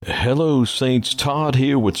Hello, Saints. Todd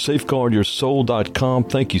here with SafeguardYourSoul.com.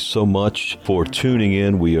 Thank you so much for tuning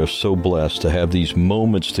in. We are so blessed to have these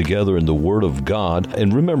moments together in the Word of God.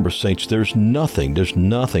 And remember, Saints, there's nothing,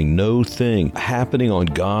 no thing happening on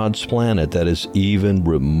God's planet that is even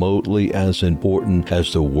remotely as important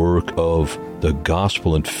as the work of the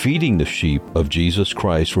gospel and feeding the sheep of Jesus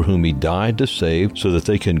Christ, for whom He died to save, so that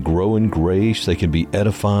they can grow in grace, they can be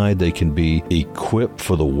edified, they can be equipped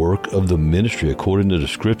for the work of the ministry according to the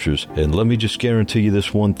Scriptures. And let me just guarantee you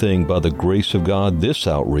this one thing: by the grace of God, this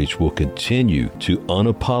outreach will continue to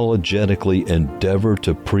unapologetically endeavor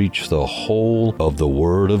to preach the whole of the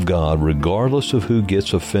Word of God, regardless of who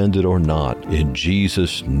gets offended or not, in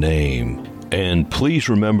Jesus' name. And please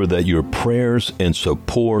remember that your prayers and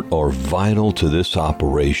support are vital to this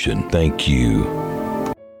operation. Thank you.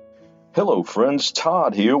 Hello, friends.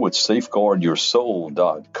 Todd here with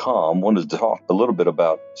SafeguardYourSoul.com. Wanted to talk a little bit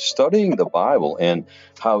about studying the Bible and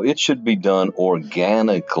how it should be done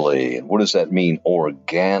organically. And what does that mean,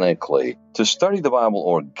 organically? To study the Bible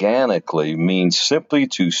organically means simply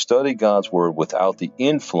to study God's Word without the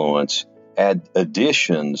influence,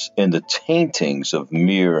 additions, and the taintings of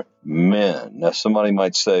mere men. Now, somebody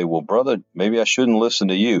might say, well, brother, maybe I shouldn't listen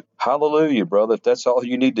to you. Hallelujah, brother. If that's all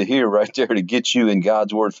you need to hear right there to get you in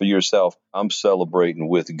God's Word for yourself, I'm celebrating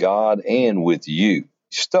with God and with you.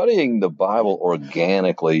 Studying the Bible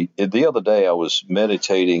organically. The other day I was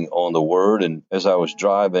meditating on the Word, and as I was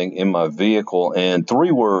driving in my vehicle, and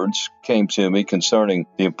 3 words came to me concerning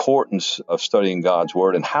the importance of studying God's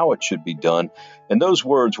Word and how it should be done. And those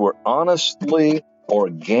words were honestly,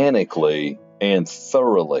 organically, and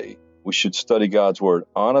thoroughly. We should study God's Word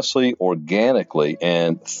honestly, organically,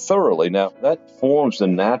 and thoroughly. Now, that forms the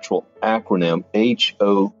natural acronym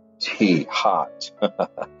HOT, hot,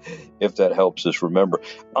 if that helps us remember.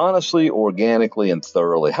 Honestly, organically, and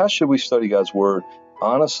thoroughly. How should we study God's Word?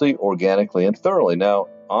 Honestly, organically, and thoroughly. Now,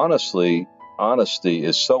 honesty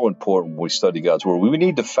is so important when we study God's Word. We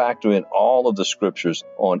need to factor in all of the Scriptures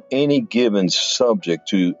on any given subject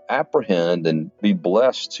to apprehend and be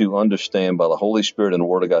blessed to understand by the Holy Spirit and the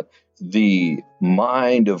Word of God the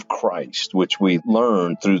mind of Christ, which we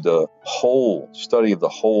learn through the whole study of the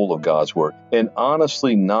whole of God's Word, and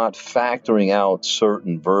honestly not factoring out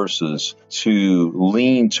certain verses to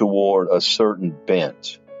lean toward a certain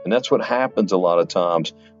bent. And that's what happens a lot of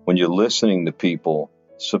times when you're listening to people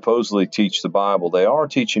supposedly teach the Bible. They are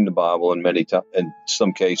teaching the Bible in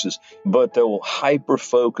some cases, but they will hyper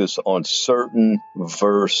focus on certain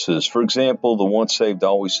verses. For example, the once saved,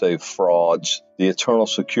 always saved frauds, the eternal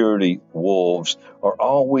security wolves are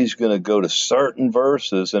always going to go to certain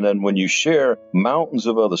verses, and then when you share mountains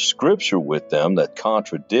of other Scripture with them that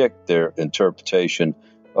contradict their interpretation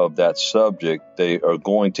of that subject, they are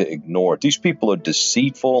going to ignore it. These people are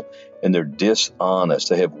deceitful and they're dishonest.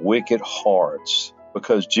 They have wicked hearts.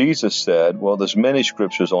 Because Jesus said, well, there's many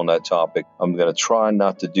Scriptures on that topic. I'm going to try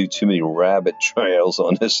not to do too many rabbit trails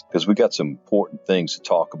on this because we got some important things to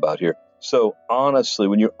talk about here. So honestly,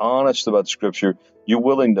 when you're honest about Scripture, you're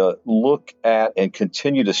willing to look at and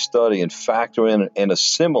continue to study and factor in and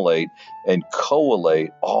assimilate and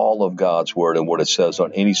collate all of God's Word and what it says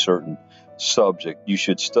on any certain subject. You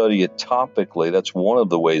should study it topically. That's one of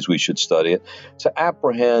the ways we should study it, to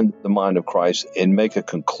apprehend the mind of Christ and make a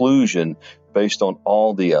conclusion based on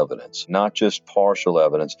all the evidence, not just partial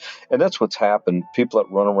evidence. And that's what's happened. People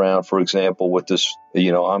that run around, for example, with this,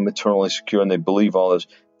 I'm eternally secure, and they believe all this.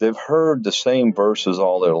 They've heard the same verses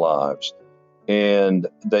all their lives. And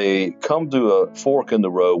they come to a fork in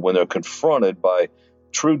the road when they're confronted by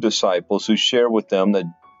true disciples who share with them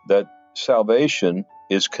that salvation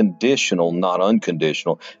is conditional, not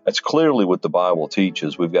unconditional. That's clearly what the Bible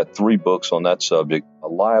teaches. We've got 3 books on that subject: A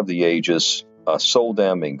Lie of the Ages,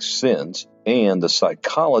 Soul-Damning Sins, and The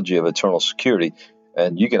Psychology of Eternal Security.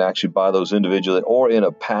 And you can actually buy those individually or in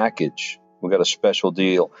a package. We've got a special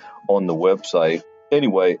deal on the website.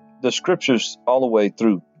 Anyway, the Scriptures all the way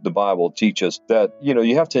through the Bible teach us that,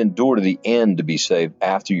 you have to endure to the end to be saved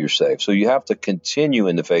after you're saved. So you have to continue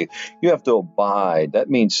in the faith. You have to abide. That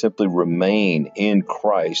means simply remain in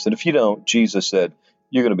Christ. And if you don't, Jesus said,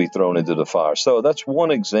 you're going to be thrown into the fire. So that's one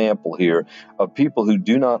example here of people who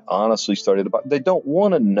do not honestly study the Bible. They don't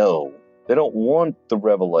want to know. They don't want the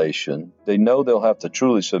revelation. They know they'll have to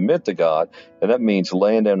truly submit to God, and that means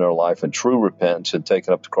laying down their life in true repentance and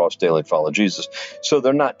taking up the cross daily and follow Jesus. So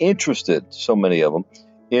they're not interested, so many of them,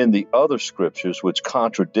 in the other Scriptures which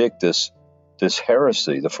contradict this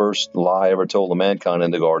heresy, the first lie ever told to mankind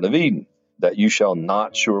in the Garden of Eden, that you shall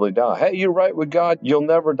not surely die. Hey, you're right with God. You'll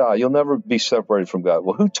never die. You'll never be separated from God.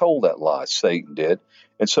 Well, who told that lie? Satan did.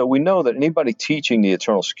 And so we know that anybody teaching the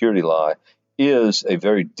eternal security lie is a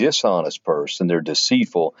very dishonest person. They're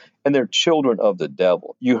deceitful, and they're children of the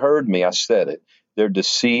devil. You heard me, I said it. They're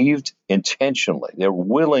deceived intentionally. They're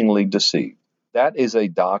willingly deceived. That is a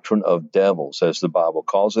doctrine of devils, as the Bible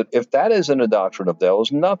calls it. If that isn't a doctrine of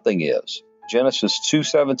devils, nothing is. Genesis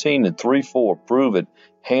 2:17 and 3:4 prove it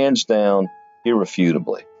hands down,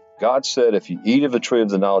 irrefutably. God said, if you eat of the tree of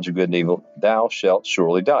the knowledge of good and evil, thou shalt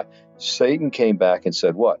surely die. Satan came back and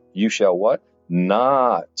said, what? You shall what?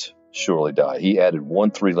 Not surely die. He added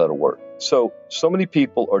one three-letter word. So many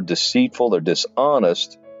people are deceitful, they're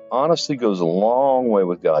dishonest. Honesty goes a long way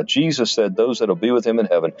with God. Jesus said, those that will be with him in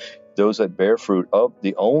heaven, those that bear fruit of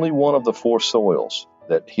the only one of the four soils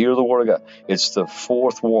that hear the word of God. It's the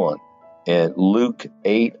fourth one. And Luke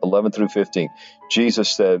 8:11 through 15, Jesus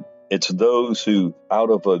said, it's those who out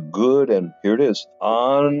of a good, and here it is,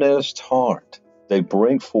 honest heart, they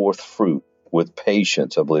bring forth fruit with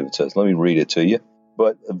patience, I believe it says. Let me read it to you.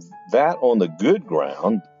 But that on the good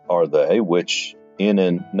ground are they which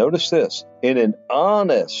notice this, in an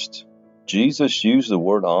honest, Jesus used the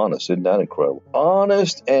word honest, isn't that incredible?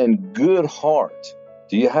 Honest and good heart.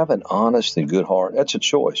 Do you have an honest and good heart? That's a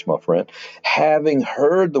choice, my friend. Having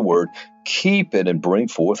heard the word, keep it and bring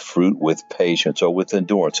forth fruit with patience or with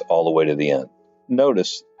endurance all the way to the end.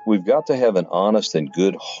 Notice, we've got to have an honest and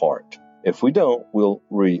good heart. If we don't,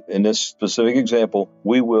 in this specific example,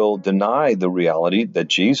 we will deny the reality that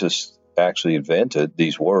Jesus actually invented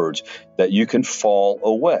these words, that you can fall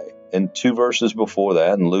away. And 2 verses before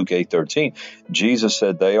that, in Luke 8:13, Jesus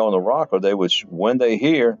said, they on the rock are they which, when they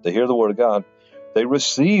hear the word of God, they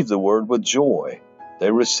receive the word with joy.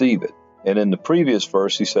 They receive it. And in the previous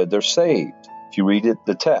verse, he said they're saved. If you read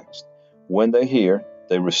the text, when they hear,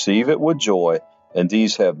 they receive it with joy, and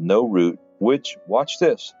these have no root, which, watch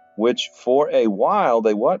this, which for a while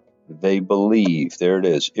they what? They believe. There it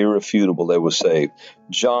is, irrefutable, they were saved.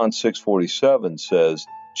 John 6:47 says,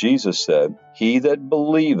 Jesus said, he that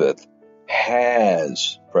believeth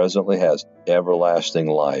presently has everlasting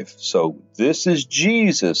life. So this is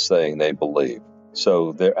Jesus saying they believe.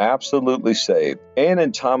 So they're absolutely saved. And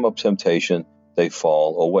in time of temptation, they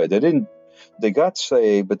fall away. They got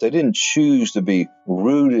saved, but they didn't choose to be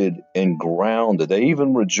rooted and grounded. They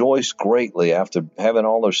even rejoiced greatly after having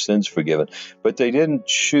all their sins forgiven. But they didn't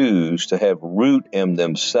choose to have root in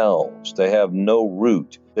themselves. They have no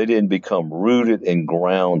root. They didn't become rooted and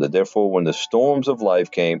grounded. Therefore, when the storms of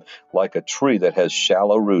life came, like a tree that has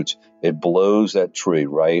shallow roots, it blows that tree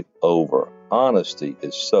right over. Honesty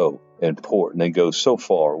is so important and goes so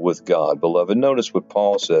far with God, beloved. Notice what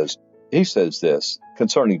Paul says. He says this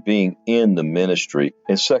concerning being in the ministry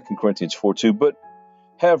in 2 Corinthians 4:2, but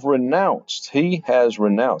have renounced, he has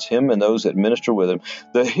renounced, him and those that minister with him,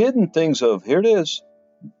 the hidden things of, here it is,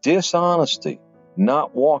 dishonesty,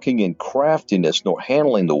 not walking in craftiness, nor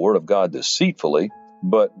handling the word of God deceitfully,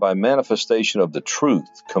 but by manifestation of the truth,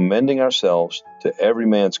 commending ourselves to every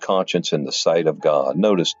man's conscience in the sight of God.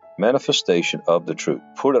 Notice, manifestation of the truth.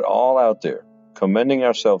 Put it all out there. Commending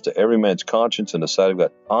ourselves to every man's conscience in the sight of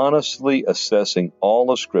God, honestly assessing all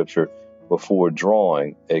of Scripture before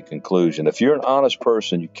drawing a conclusion. If you're an honest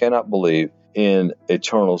person, you cannot believe in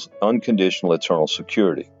unconditional eternal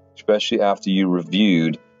security, especially after you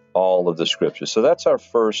reviewed all of the Scriptures. So that's our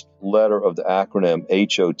first letter of the acronym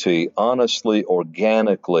HOT, honestly,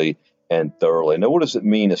 organically, and thoroughly. Now, what does it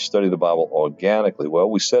mean to study the Bible organically?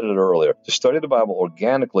 Well, we said it earlier. To study the Bible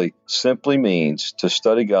organically simply means to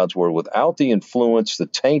study God's Word without the influence, the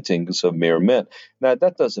taintings of mere men. Now,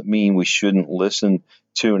 that doesn't mean we shouldn't listen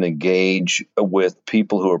to and engage with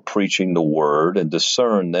people who are preaching the Word and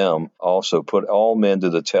discern them. Also, put all men to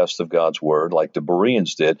the test of God's Word, like the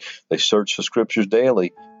Bereans did. They searched the Scriptures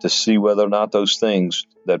daily to see whether or not those things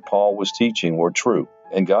that Paul was teaching were true.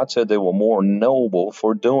 And God said they were more noble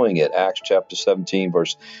for doing it. Acts chapter 17,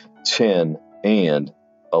 verse 10 and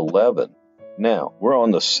 11. Now, we're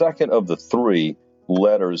on the second of the three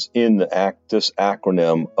letters in this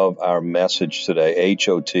acronym of our message today,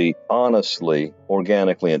 HOT, honestly,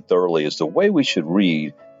 organically, and thoroughly, is the way we should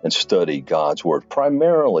read and study God's Word.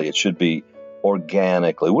 Primarily, it should be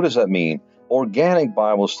organically. What does that mean? Organic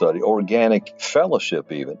Bible study, organic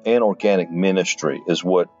fellowship even, and organic ministry is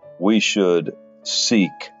what we should seek.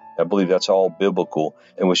 I believe that's all biblical.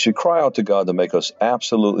 And we should cry out to God to make us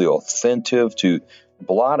absolutely authentic, to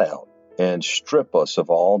blot out and strip us of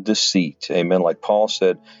all deceit. Amen. Like Paul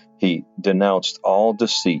said, he denounced all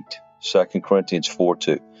deceit. 2 Corinthians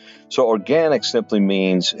 4:2. So organic simply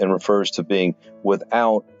means and refers to being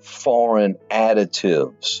without foreign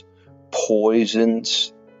additives,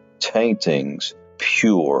 poisons, taintings,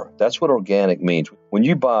 pure. That's what organic means. When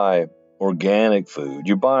you buy organic food.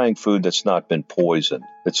 You're buying food that's not been poisoned.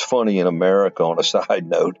 It's funny in America, on a side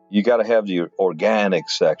note, you got to have your organic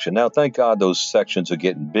section. Now, thank God those sections are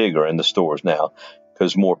getting bigger in the stores now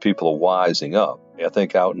because more people are wising up. I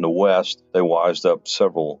think out in the West, they wised up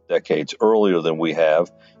several decades earlier than we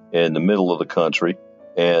have in the middle of the country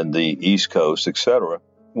and the East Coast, etc.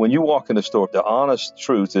 When you walk in the store, the honest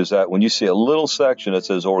truth is that when you see a little section that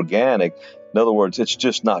says organic, in other words, it's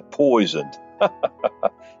just not poisoned.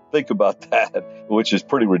 Think about that, which is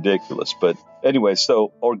pretty ridiculous. But anyway,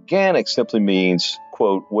 so organic simply means,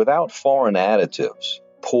 quote, without foreign additives,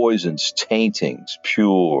 poisons, taintings,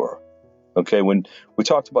 pure. Okay, when we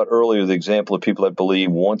talked about earlier the example of people that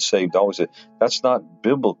believe once saved, always saved, that's not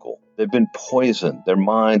biblical. They've been poisoned. Their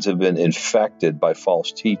minds have been infected by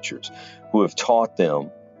false teachers who have taught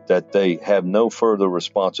them that they have no further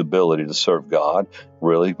responsibility to serve God,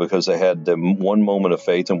 really, because they had the one moment of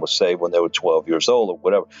faith and was saved when they were 12 years old or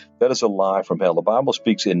whatever. That is a lie from hell. The Bible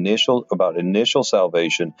speaks about initial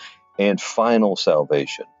salvation and final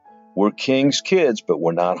salvation. We're king's kids, but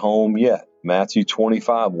we're not home yet. Matthew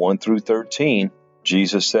 25, 1 through 13,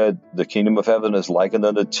 Jesus said, the kingdom of heaven is likened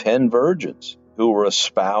unto 10 virgins who were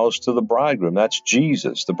espoused to the bridegroom. That's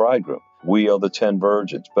Jesus, the bridegroom. We are the 10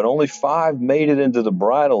 virgins. But only 5 made it into the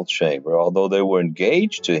bridal chamber. Although they were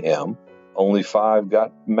engaged to him, only 5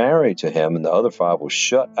 got married to him, and the other 5 were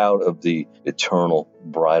shut out of the eternal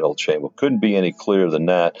bridal chamber. Couldn't be any clearer than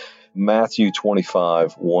that. Matthew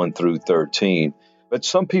 25, 1 through 13. But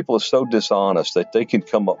some people are so dishonest that they can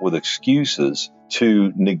come up with excuses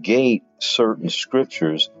to negate certain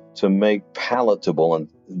scriptures to make palatable and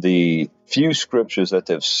the few scriptures that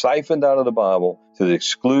they've siphoned out of the Bible to the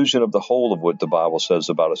exclusion of the whole of what the Bible says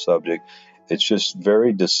about a subject. It's just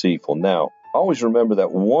very deceitful. Now, always remember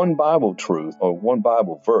that one Bible truth or one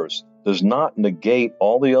Bible verse does not negate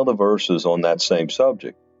all the other verses on that same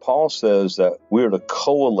subject. Paul says that we're to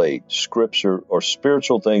correlate scripture or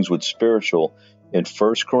spiritual things with spiritual in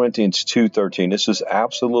 1 Corinthians 2:13. This is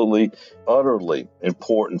absolutely, utterly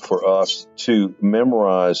important for us to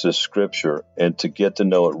memorize this scripture and to get to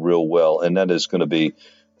know it real well. And that is going to be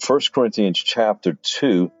 1 Corinthians chapter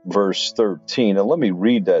 2, verse 13. Now, let me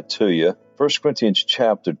read that to you. 1 Corinthians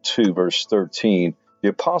chapter 2, verse 13. The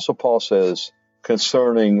Apostle Paul says,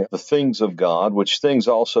 concerning the things of God, which things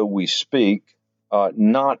also we speak,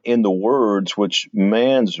 not in the words which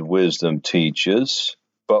man's wisdom teaches,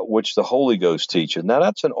 but which the Holy Ghost teaches. Now,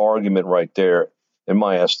 that's an argument right there, in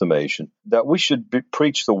my estimation, that we should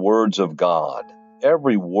preach the words of God.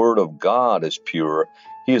 Every word of God is pure.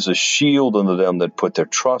 He is a shield unto them that put their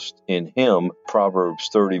trust in him. Proverbs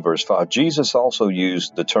 30, verse 5. Jesus also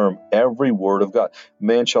used the term every word of God.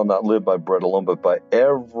 Man shall not live by bread alone, but by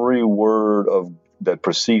every word that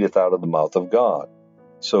proceedeth out of the mouth of God.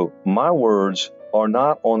 So my words are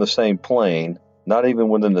not on the same plane, not even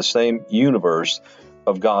within the same universe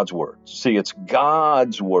of God's words. See, it's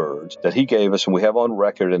God's words that he gave us, and we have on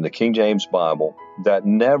record in the King James Bible, that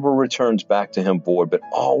never returns back to him void, but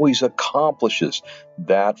always accomplishes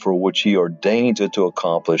that for which he ordains it to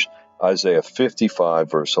accomplish. Isaiah 55,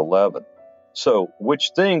 verse 11. So,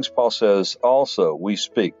 which things, Paul says, also we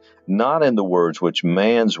speak, not in the words which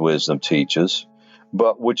man's wisdom teaches,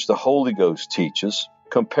 but which the Holy Ghost teaches,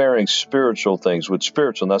 comparing spiritual things with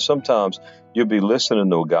spiritual. Now, sometimes you'll be listening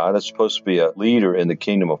to a guy that's supposed to be a leader in the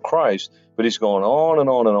kingdom of Christ, but he's going on and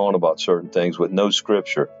on and on about certain things with no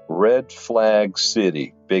scripture. Red flag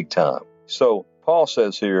city, big time. So Paul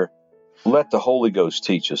says here, let the Holy Ghost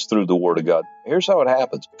teach us through the Word of God. Here's how it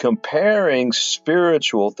happens. Comparing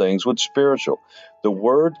spiritual things with spiritual. The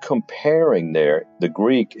word comparing there, the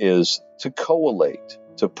Greek, is to correlate,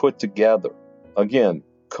 to put together. Again,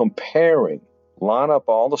 comparing. Line up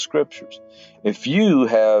all the scriptures. If you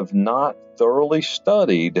have not thoroughly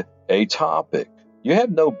studied a topic, you have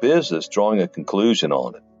no business drawing a conclusion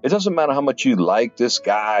on it. It doesn't matter how much you like this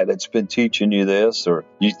guy that's been teaching you this, or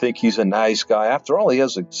you think he's a nice guy. After all, he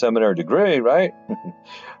has a seminary degree, right?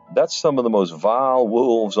 That's some of the most vile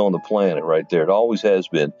wolves on the planet right there. It always has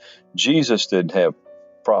been. Jesus didn't have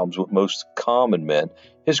problems with most common men.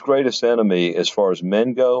 His greatest enemy, as far as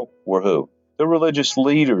men go, were who? The religious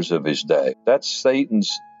leaders of his day. That's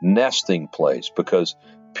Satan's nesting place, because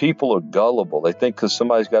people are gullible. They think because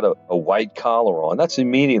somebody's got a white collar on, that's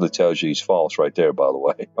immediately tells you he's false right there, by the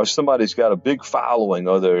way. Or somebody's got a big following,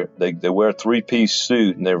 or they wear a 3-piece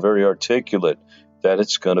suit and they're very articulate, that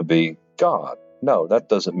it's going to be God. No, that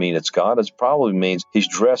doesn't mean it's God. It probably means he's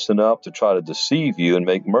dressing up to try to deceive you and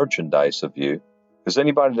make merchandise of you. Because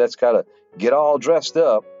anybody that's got to get all dressed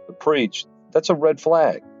up to preach, that's a red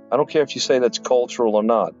flag. I don't care if you say that's cultural or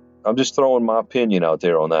not. I'm just throwing my opinion out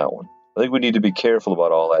there on that one. I think we need to be careful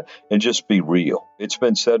about all that and just be real. It's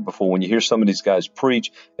been said before, when you hear some of these guys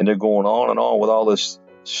preach and they're going on and on with all this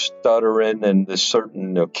stuttering and this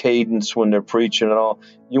certain cadence when they're preaching and all,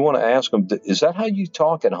 you want to ask them, is that how you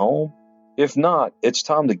talk at home? If not, it's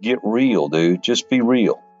time to get real, dude. Just be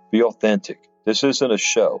real. Be authentic. This isn't a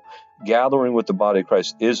show. Gathering with the body of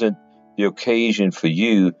Christ isn't the occasion for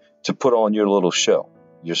you to put on your little show,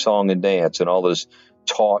 your song and dance and all this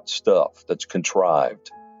taught stuff that's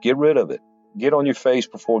contrived. Get rid of it. Get on your face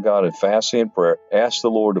before God in fasting and prayer. Ask the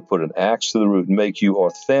Lord to put an axe to the root and make you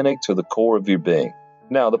authentic to the core of your being.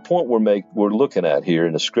 Now, the point we're looking at here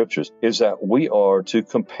in the scriptures is that we are to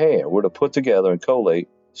compare. We're to put together and collate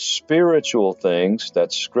spiritual things,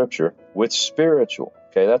 that's scripture, with spiritual.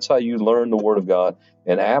 Okay, that's how you learn the word of God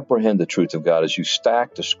and apprehend the truth of God, as you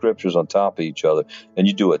stack the scriptures on top of each other and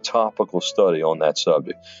you do a topical study on that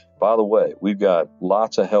subject. By the way, we've got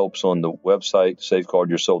lots of helps on the website,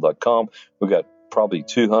 safeguardyoursoul.com. We've got probably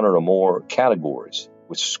 200 or more categories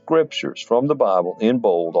with scriptures from the Bible in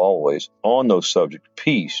bold always on those subjects: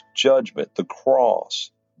 peace, judgment, the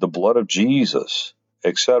cross, the blood of Jesus,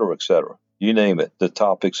 etc., etc. You name it, the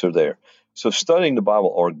topics are there. So studying the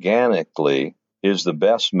Bible organically is the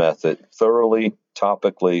best method, thoroughly,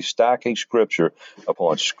 topically, stacking scripture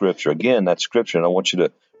upon scripture. Again, that's scripture, and I want you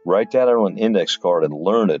to write that on an index card and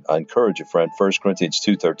learn it. I encourage you, friend. 1 Corinthians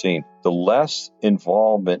 2:13. The less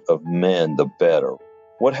involvement of men, the better.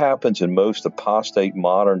 What happens in most apostate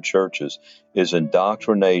modern churches is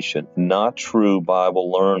indoctrination, not true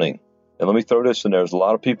Bible learning. And let me throw this in there. There's a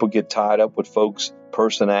lot of people get tied up with folks'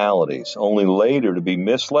 personalities, only later to be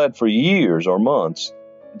misled for years or months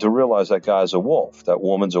to realize that guy's a wolf, that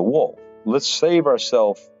woman's a wolf. Let's save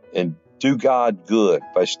ourselves and do God good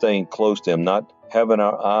by staying close to him, not having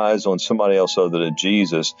our eyes on somebody else other than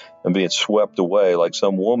Jesus and being swept away like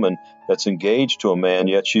some woman that's engaged to a man,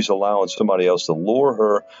 yet she's allowing somebody else to lure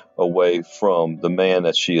her away from the man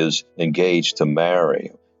that she is engaged to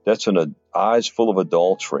marry. That's an eyes full of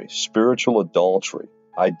adultery, spiritual adultery,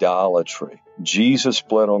 idolatry. Jesus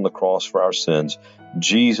bled on the cross for our sins.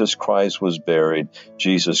 Jesus Christ was buried.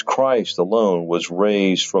 Jesus Christ alone was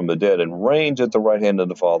raised from the dead and reigns at the right hand of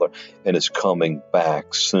the Father and is coming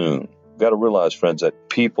back soon. You've got to realize, friends, that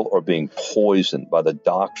people are being poisoned by the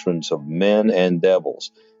doctrines of men and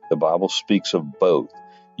devils. The Bible speaks of both.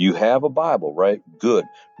 You have a Bible, right? Good.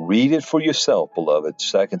 Read it for yourself, beloved.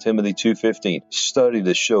 2 Timothy 2:15. Study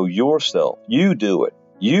to show yourself. You do it.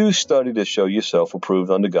 You study to show yourself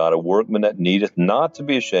approved unto God, a workman that needeth not to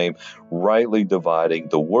be ashamed, rightly dividing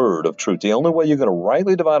the word of truth. The only way you're going to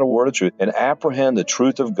rightly divide a word of truth and apprehend the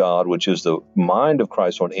truth of God, which is the mind of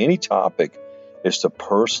Christ on any topic, is to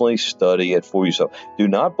personally study it for yourself. Do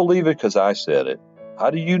not believe it because I said it.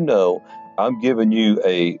 How do you know I'm giving you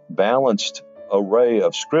a balanced array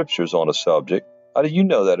of scriptures on a subject? How do you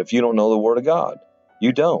know that if you don't know the Word of God?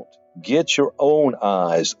 You don't. Get your own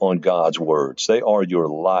eyes on God's words. They are your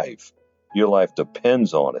life. Your life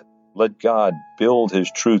depends on it. Let God build his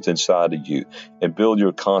truth inside of you and build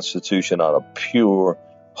your constitution out of pure,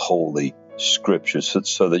 holy scriptures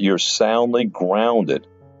so that you're soundly grounded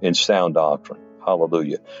in sound doctrine.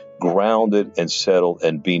 Hallelujah. Grounded and settled,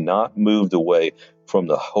 and be not moved away from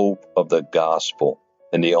the hope of the gospel.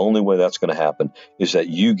 And the only way that's going to happen is that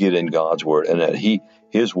you get in God's word and that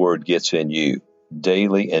his word gets in you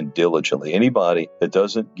daily and diligently. Anybody that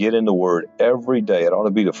doesn't get in the word every day, it ought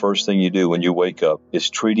to be the first thing you do when you wake up, is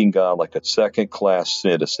treating God like a second-class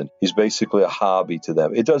citizen. He's basically a hobby to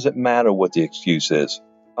them. It doesn't matter what the excuse is.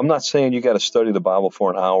 I'm not saying you got to study the Bible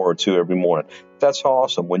for an hour or two every morning. That's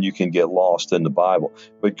awesome when you can get lost in the Bible.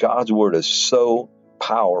 But God's word is so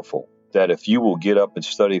powerful that if you will get up and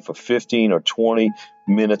study for 15 or 20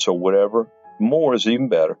 minutes or whatever, more is even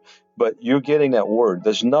better. But you're getting that word.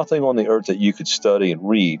 There's nothing on the earth that you could study and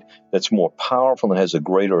read that's more powerful and has a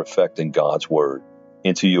greater effect than God's word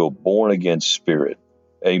until you're born again spirit.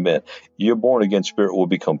 Amen. Your born again spirit will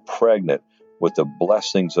become pregnant with the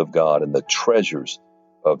blessings of God and the treasures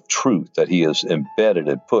of truth that he has embedded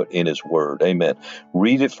and put in his word. Amen.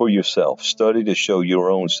 Read it for yourself. Study to show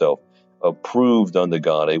your own self approved unto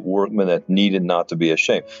God, a workman that needed not to be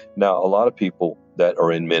ashamed. Now, a lot of people that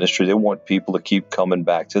are in ministry, they want people to keep coming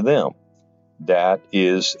back to them. That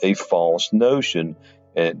is a false notion.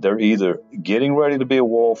 And they're either getting ready to be a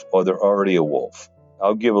wolf or they're already a wolf.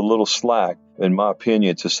 I'll give a little slack, in my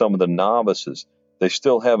opinion, to some of the novices. They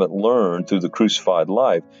still haven't learned through the crucified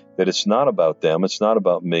life that it's not about them, it's not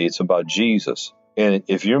about me, it's about Jesus. And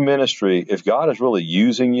if your ministry, if God is really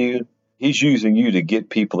using you, he's using you to get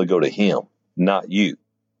people to go to him, not you.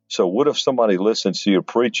 So what if somebody listens to your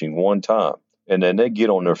preaching one time And then they get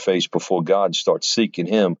on their face before God and start seeking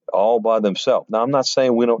him all by themselves. Now, I'm not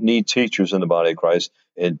saying we don't need teachers in the body of Christ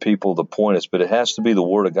and people to point us, but it has to be the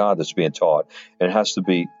word of God that's being taught. And it has to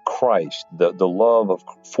be Christ, the love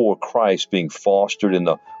for Christ being fostered in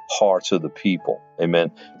the hearts of the people.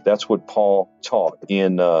 Amen. That's what Paul taught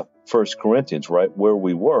in 1 Corinthians, right where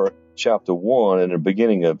we were, chapter 1 and the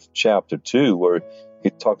beginning of chapter 2, where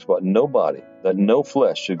he talks about nobody, that no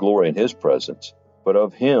flesh should glory in his presence. But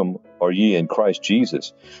of him are ye in Christ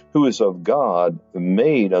Jesus, who is of God,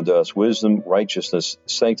 made unto us wisdom, righteousness,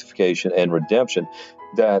 sanctification, and redemption,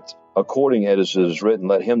 that according as it is written,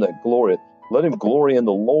 let him that glorieth, let him glory in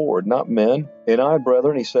the Lord, not men. And I,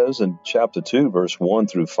 brethren, he says in chapter 2, verse 1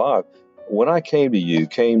 through 5, when I came to you,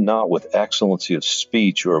 came not with excellency of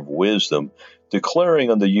speech or of wisdom, declaring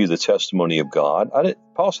unto you the testimony of God.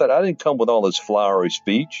 Paul said, I didn't come with all this flowery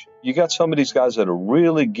speech. You got some of these guys that are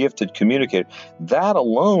really gifted communicators. That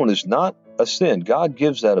alone is not a sin. God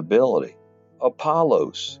gives that ability.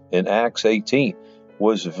 Apollos in Acts 18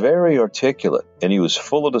 was very articulate, and he was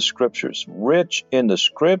full of the scriptures, rich in the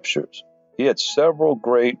scriptures. He had several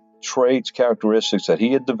great traits, characteristics that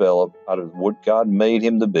he had developed out of what God made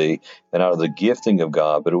him to be and out of the gifting of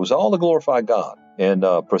God. But it was all to glorify God. And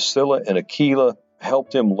Priscilla and Aquila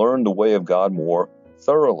helped him learn the way of God more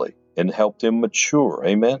thoroughly and helped him mature.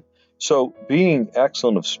 Amen. So being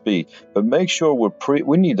excellent of speech, but make sure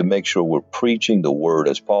we need to make sure we're preaching the word,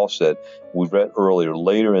 as Paul said, we read earlier,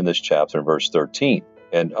 later in this chapter, in verse 13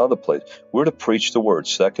 and other places. We're to preach the word.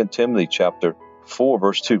 2 Timothy chapter 4,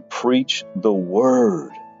 verse 2, preach the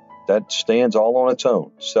word. That stands all on its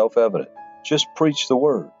own, self-evident. Just preach the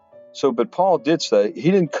word. So, but Paul did say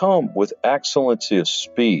he didn't come with excellency of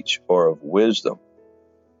speech or of wisdom.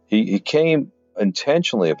 He came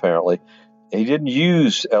intentionally, apparently. He didn't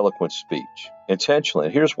use eloquent speech intentionally.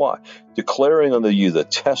 And here's why. Declaring unto you the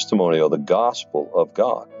testimony or the gospel of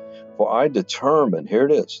God. For I determined, here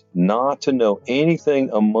it is, not to know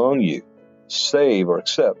anything among you, save or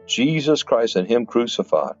except Jesus Christ and him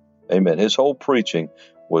crucified. Amen. His whole preaching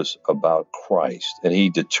was about Christ. And he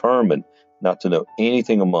determined not to know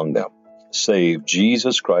anything among them, save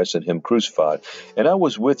Jesus Christ and him crucified. And I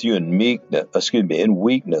was with you in in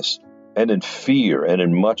weakness, and in fear, and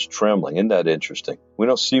in much trembling. Isn't that interesting? We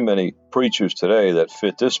don't see many preachers today that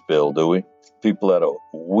fit this bill, do we? People that are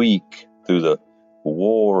weak through the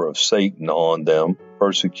war of Satan on them,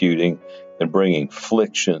 persecuting and bringing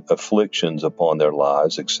afflictions upon their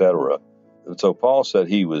lives, etc. So Paul said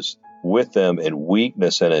he was with them in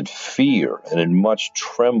weakness and in fear and in much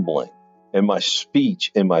trembling. And my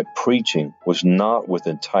speech and my preaching was not with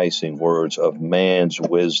enticing words of man's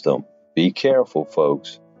wisdom. Be careful,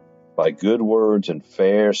 folks. By good words and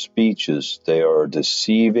fair speeches, they are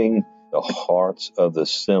deceiving the hearts of the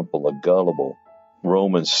simple, the gullible.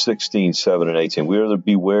 Romans 16, 7 and 18. We are to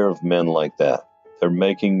beware of men like that. They're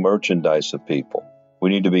making merchandise of people. We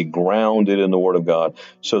need to be grounded in the Word of God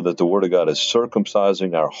so that the Word of God is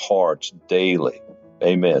circumcising our hearts daily.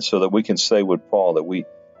 Amen. So that we can say with Paul that we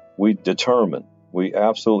determine, we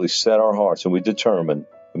absolutely set our hearts and we determine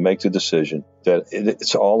to make the decision that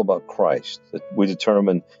it's all about Christ, that we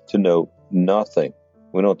determine to know nothing.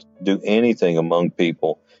 We don't do anything among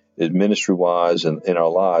people, ministry-wise and in our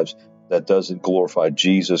lives, that doesn't glorify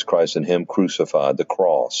Jesus Christ and him crucified, the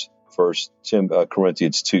cross. 1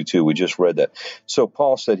 Corinthians 2:2, we just read that. So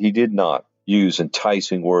Paul said he did not use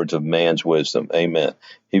enticing words of man's wisdom. Amen.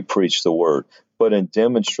 He preached the word, but in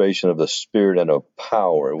demonstration of the Spirit and of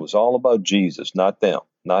power. It was all about Jesus, not them,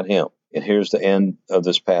 not him. And here's the end of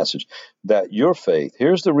this passage, that your faith,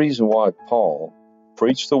 here's the reason why Paul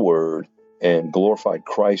preached the word and glorified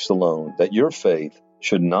Christ alone, that your faith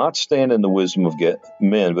should not stand in the wisdom of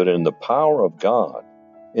men, but in the power of God.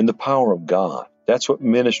 In the power of God. That's what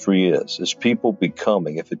ministry is people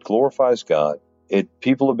becoming, if it glorifies God,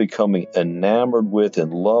 people are becoming enamored with, in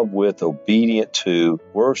love with, obedient to,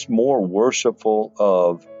 more worshipful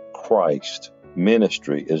of Christ.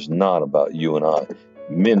 Ministry is not about you and I.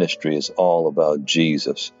 Ministry is all about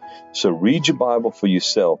Jesus. So read your Bible for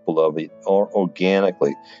yourself, beloved, or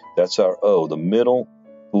organically. That's our O, the middle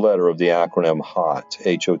letter of the acronym HOT,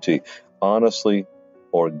 H-O-T. Honestly,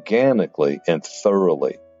 organically, and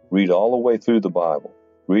thoroughly. Read all the way through the Bible.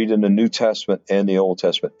 Read in the New Testament and the Old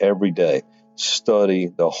Testament every day. Study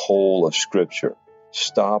the whole of Scripture.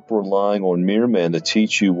 Stop relying on mere men to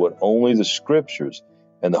teach you what only the Scriptures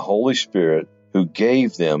and the Holy Spirit who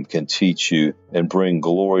gave them can teach you and bring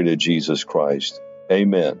glory to Jesus Christ.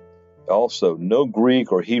 Amen. Also, no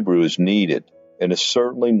Greek or Hebrew is needed, and it's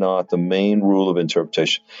certainly not the main rule of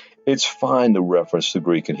interpretation. It's fine to reference the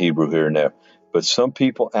Greek and Hebrew here and there, but some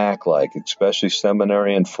people act like, especially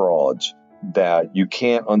seminarian frauds, that you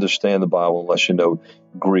can't understand the Bible unless you know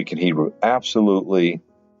Greek and Hebrew. Absolutely,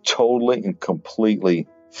 totally, and completely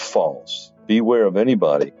false. Beware of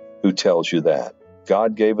anybody who tells you that.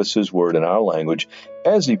 God gave us his word in our language,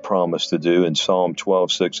 as he promised to do in Psalm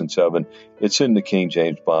 12, 6, and 7. It's in the King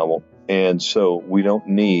James Bible. And so we don't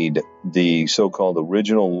need the so-called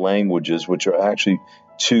original languages, which are actually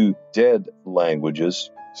two dead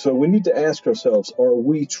languages. So we need to ask ourselves, are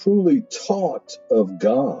we truly taught of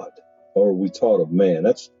God, or are we taught of man?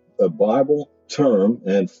 That's a Bible term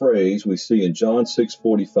and phrase we see in John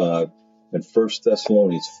 6:45 and 1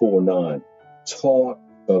 Thessalonians 4:9. Taught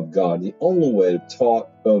of God. The only way to taught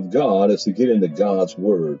of God is to get into God's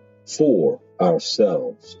word for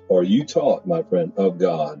ourselves. Are you taught, my friend, of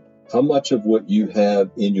God? How much of what you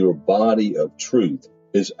have in your body of truth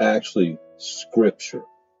is actually Scripture,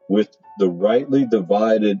 with the rightly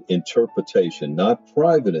divided interpretation, not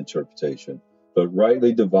private interpretation, but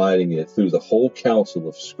rightly dividing it through the whole counsel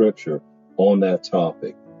of Scripture on that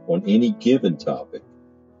topic, on any given topic?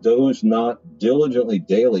 Those not diligently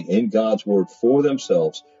daily in God's word for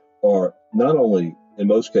themselves are not only, in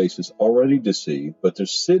most cases, already deceived, but they're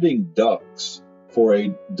sitting ducks for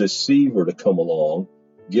a deceiver to come along,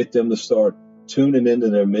 get them to start tuning into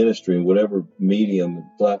their ministry in whatever medium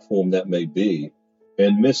and platform that may be,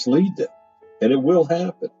 and mislead them. And it will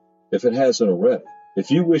happen if it hasn't already. If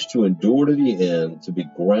you wish to endure to the end, to be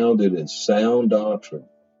grounded in sound doctrine,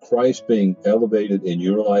 Christ being elevated in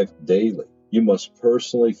your life daily, you must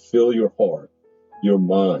personally fill your heart, your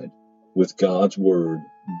mind, with God's word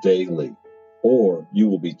daily, or you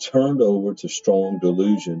will be turned over to strong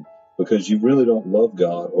delusion because you really don't love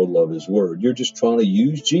God or love his word. You're just trying to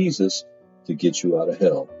use Jesus to get you out of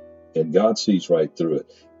hell, and God sees right through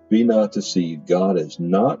it. Be not deceived. God is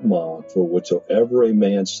not mocked, for whatsoever a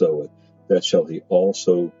man soweth, that shall he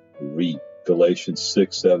also reap. Galatians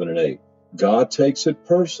 6, 7, and 8. God takes it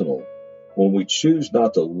personal when we choose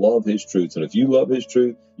not to love his truth. And if you love his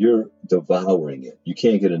truth, you're devouring it. You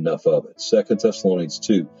can't get enough of it. 2 Thessalonians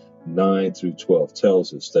 2, 9 through 12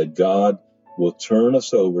 tells us that God will turn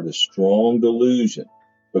us over to strong delusion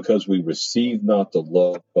because we receive not the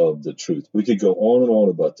love of the truth. We could go on and on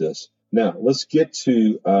about this. Now, let's get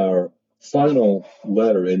to our final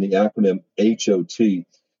letter in the acronym HOT,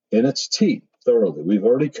 and it's T, thoroughly. We've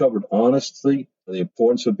already covered honesty, the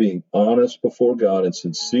importance of being honest before God and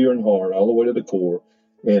sincere in heart all the way to the core,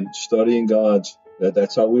 and studying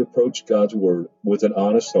that's how we approach God's word, with an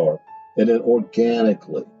honest heart. And then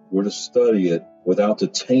organically, we're to study it without the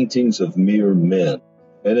taintings of mere men.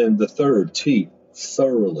 And then the third, T,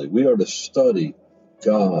 thoroughly. We are to study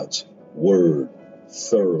God's word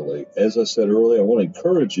thoroughly. As I said earlier, I want to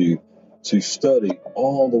encourage you to study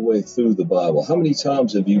all the way through the Bible. How many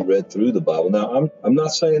times have you read through the Bible? Now, I'm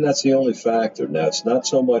not saying that's the only factor. Now, it's not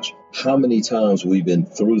so much how many times we've been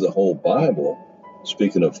through the whole Bible,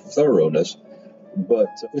 speaking of thoroughness, but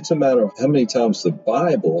it's a matter of how many times the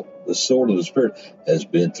Bible, the sword of the Spirit, has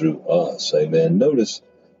been through us. Amen. Notice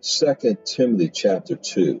 2 Timothy chapter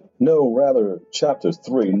 2. No, rather chapter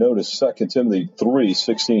 3. Notice 2 Timothy 3,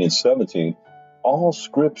 16 and 17. All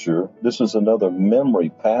Scripture, this is another memory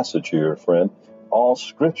passage here, friend. All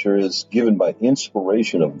Scripture is given by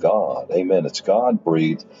inspiration of God. Amen. It's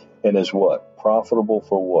God-breathed and is what? Profitable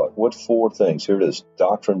for what? What four things? Here it is.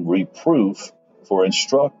 Doctrine, reproof, for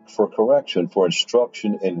correction, for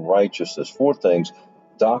instruction in righteousness. Four things.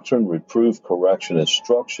 Doctrine, reproof, correction,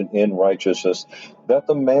 instruction in righteousness, that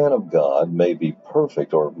the man of God may be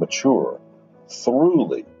perfect or mature,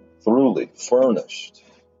 thoroughly furnished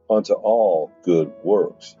unto all good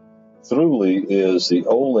works. Thoroughly is the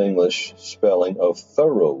Old English spelling of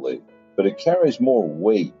thoroughly, but it carries more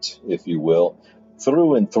weight, if you will.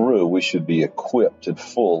 Through and through, we should be equipped and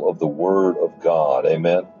full of the Word of God.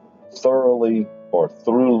 Amen. Thoroughly or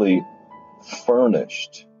thoroughly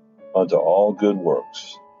furnished unto all good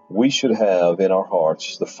works. We should have in our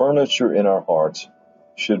hearts, the furniture in our hearts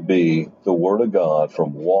should be the Word of God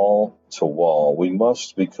from wall to wall. We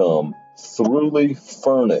must become thoroughly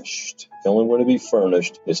furnished. The only way to be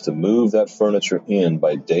furnished is to move that furniture in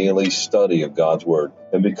by daily study of God's Word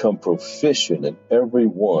and become proficient in every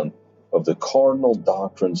one of the cardinal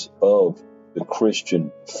doctrines of the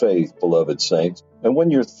Christian faith, beloved saints. And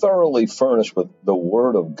when you're thoroughly furnished with the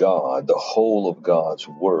Word of God, the whole of God's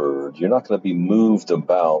Word, you're not going to be moved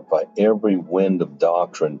about by every wind of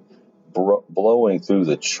doctrine blowing through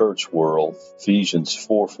the church world, Ephesians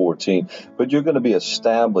 4:14, but you're going to be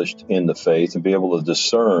established in the faith and be able to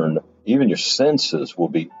discern. Even your senses will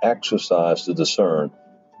be exercised to discern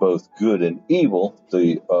both good and evil.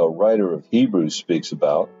 The writer of Hebrews speaks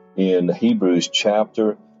about in Hebrews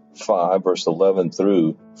chapter 5, verse 11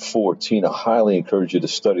 through 14. I highly encourage you to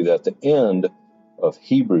study that. The end of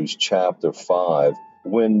Hebrews chapter 5,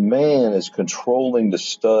 when man is controlling the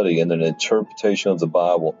study and an interpretation of the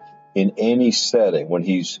Bible in any setting, when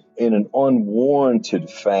he's in an unwarranted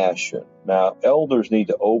fashion. Now, elders need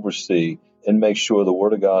to oversee and make sure the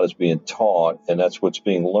Word of God is being taught, and that's what's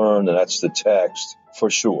being learned, and that's the text for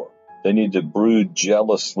sure. They need to brood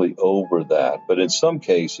jealously over that. But in some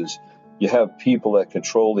cases, you have people that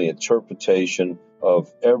control the interpretation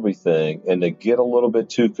of everything, and they get a little bit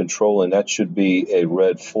too controlling. That should be a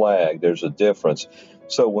red flag. There's a difference.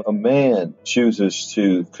 So when a man chooses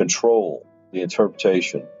to control the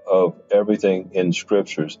interpretation of everything in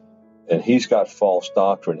Scriptures, and he's got false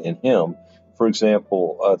doctrine in him. For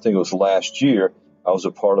example, I think it was last year, I was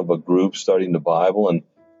a part of a group studying the Bible, and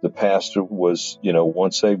the pastor was,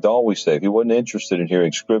 once saved, always saved. He wasn't interested in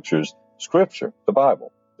hearing Scripture, the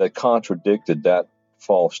Bible, that contradicted that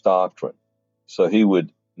false doctrine. So he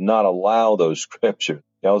would not allow those Scriptures.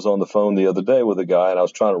 I was on the phone the other day with a guy, and I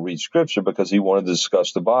was trying to read Scripture because he wanted to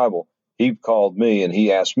discuss the Bible. He called me, and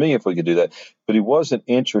he asked me if we could do that. But he wasn't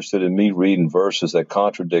interested in me reading verses that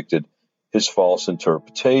contradicted his false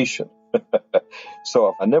interpretation.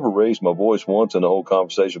 So I never raised my voice once in the whole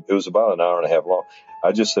conversation. It was about an hour and a half long.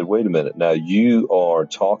 I just said, wait a minute. Now you are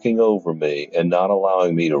talking over me and not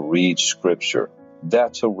allowing me to read Scripture.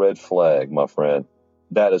 That's a red flag, my friend.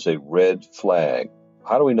 That is a red flag.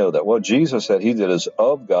 How do we know that? Well, Jesus said, he that is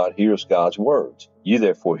of God hears God's words. You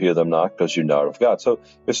therefore hear them not, because you're not of God. So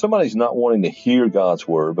if somebody's not wanting to hear God's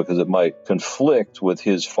word because it might conflict with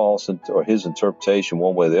his false or his interpretation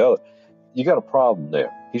one way or the other, you got a problem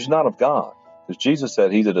there. He's not of God. Because Jesus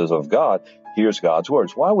said, he that is of God hears God's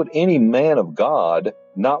words. Why would any man of God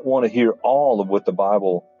not want to hear all of what the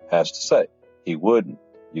Bible has to say? He wouldn't.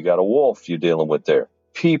 You got a wolf you're dealing with there.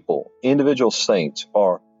 People, individual saints,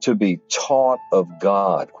 are to be taught of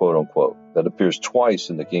God, quote unquote. That appears twice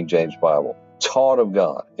in the King James Bible. Taught of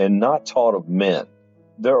God and not taught of men.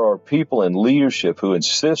 There are people in leadership who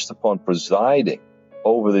insist upon presiding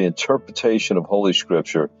over the interpretation of Holy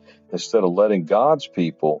Scripture instead of letting God's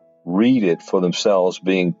people read it for themselves,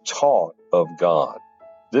 being taught of God.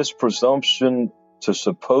 This presumption to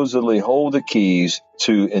supposedly hold the keys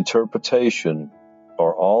to interpretation,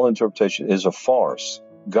 or all interpretation, is a farce.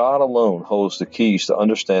 God alone holds the keys to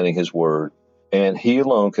understanding his word, and he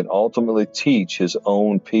alone can ultimately teach his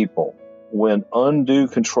own people. When undue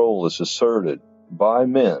control is asserted by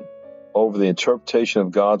men over the interpretation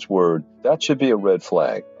of God's word, that should be a red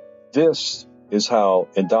flag. This is how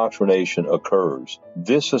indoctrination occurs.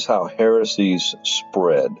 This is how heresies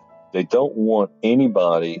spread. They don't want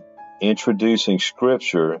anybody introducing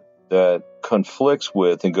Scripture that conflicts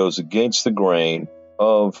with and goes against the grain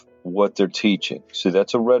of what they're teaching. See,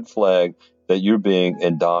 that's a red flag that you're being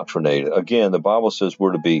indoctrinated. Again, the Bible says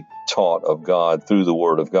we're to be taught of God through the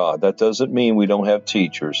Word of God. That doesn't mean we don't have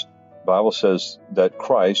teachers. The Bible says that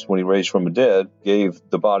Christ, when he raised from the dead, gave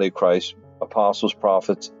the body of Christ apostles,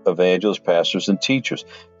 prophets, evangelists, pastors, and teachers.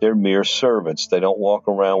 They're mere servants. They don't walk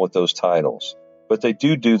around with those titles, but they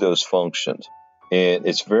do those functions. And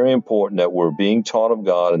it's very important that we're being taught of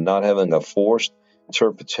God and not having a forced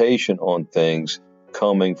interpretation on things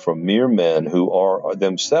coming from mere men who are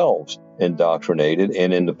themselves indoctrinated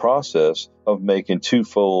and in the process of making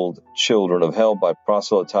twofold children of hell by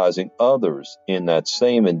proselytizing others in that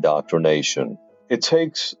same indoctrination. It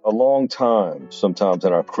takes a long time sometimes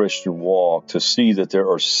in our Christian walk to see that there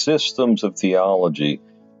are systems of theology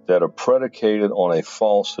that are predicated on a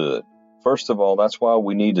falsehood. First of all, that's why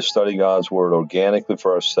we need to study God's Word organically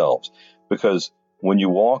for ourselves, because when you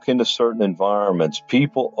walk into certain environments,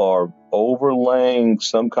 people are overlaying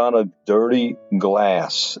some kind of dirty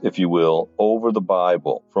glass, if you will, over the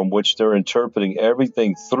Bible, from which they're interpreting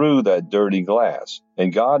everything through that dirty glass.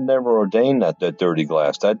 And God never ordained that dirty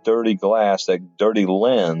glass. That dirty glass, that dirty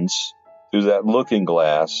lens through that looking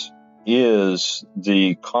glass is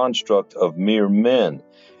the construct of mere men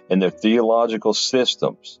and their theological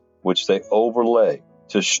systems, which they overlay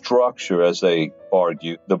to structure, as they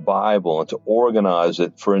argue, the Bible and to organize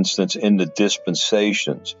it, for instance, into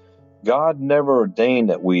dispensations. God never ordained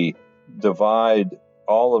that we divide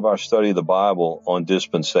all of our study of the Bible on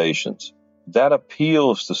dispensations. That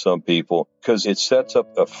appeals to some people because it sets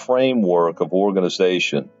up a framework of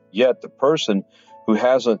organization. Yet the person who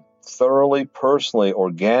hasn't thoroughly, personally,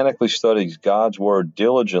 organically studied God's Word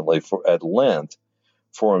diligently at length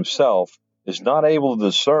for himself is not able to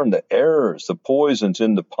discern the errors, the poisons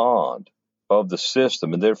in the pond of the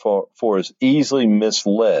system, and therefore is easily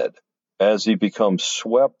misled as he becomes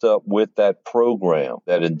swept up with that program,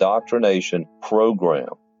 that indoctrination program.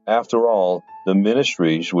 After all, the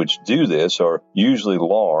ministries which do this are usually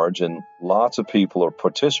large and lots of people are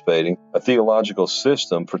participating. A theological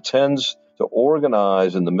system pretends to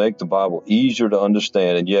organize and to make the Bible easier to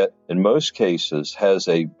understand, and yet, in most cases, has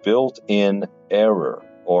a built-in error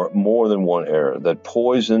or more than one error that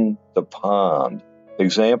poison the pond.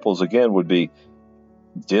 Examples, again, would be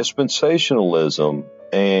dispensationalism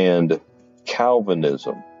and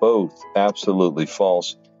Calvinism, both absolutely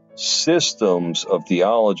false systems of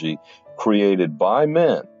theology created by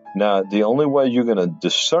men. Now, the only way you're going to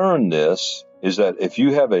discern this is that if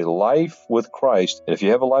you have a life with Christ, and if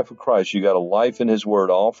you have a life with Christ, you got a life in His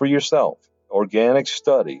Word all for yourself. Organic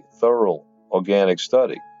study, thorough organic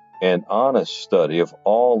study, and honest study of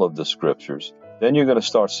all of the Scriptures. Then you're going to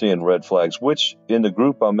start seeing red flags, which in the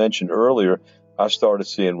group I mentioned earlier, I started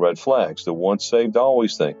seeing red flags. The once saved,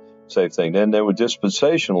 always saved thing. Then there were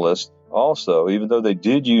dispensationalists also, even though they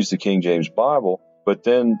did use the King James Bible, but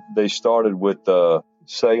then they started with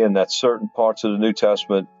saying that certain parts of the New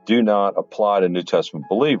Testament do not apply to New Testament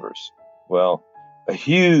believers. Well, a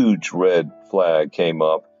huge red flag came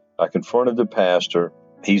up. I confronted the pastor.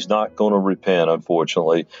 He's not going to repent,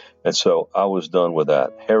 unfortunately. And so I was done with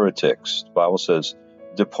that. Heretics, the Bible says,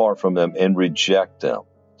 depart from them and reject them.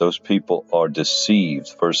 Those people are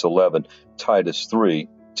deceived. Verse 11, Titus 3,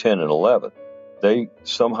 10 and 11. They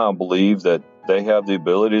somehow believe that they have the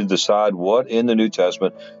ability to decide what in the New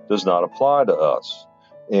Testament does not apply to us.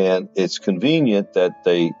 And it's convenient that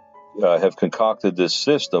they have concocted this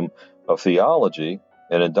system of theology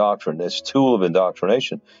and indoctrination, this tool of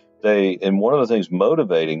indoctrination. And one of the things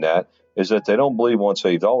motivating that is that they don't believe once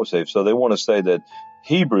saved, always saved. So they want to say that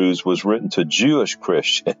Hebrews was written to Jewish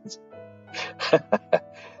Christians.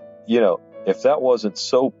 If that wasn't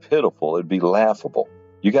so pitiful, it'd be laughable.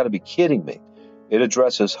 You got to be kidding me. It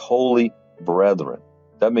addresses holy brethren.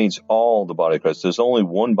 That means all the body of Christ. There's only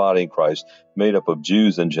one body in Christ made up of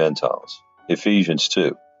Jews and Gentiles. Ephesians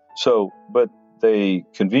 2. But they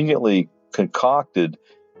conveniently concocted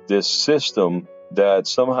this system that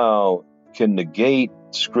somehow can negate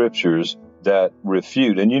scriptures that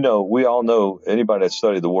refute. And we all know, anybody that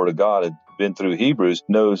studied the Word of God and been through Hebrews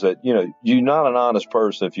knows that, you're not an honest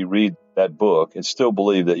person if you read that book and still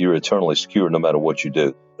believe that you're eternally secure no matter what you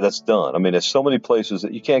do. That's done. I mean, there's so many places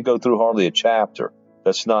that you can't go through hardly a chapter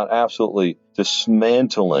that's not absolutely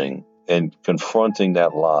dismantling and confronting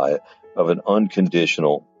that lie of an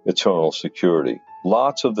unconditional eternal security.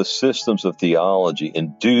 Lots of the systems of theology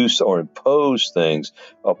induce or impose things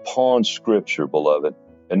upon Scripture, beloved,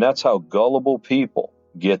 and that's how gullible people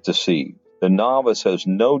get deceived. The novice has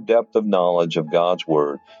no depth of knowledge of God's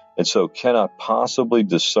Word, and so cannot possibly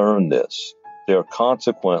discern this. They are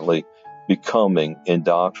consequently becoming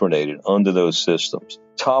indoctrinated under those systems.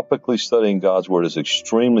 Topically studying God's Word is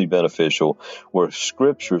extremely beneficial where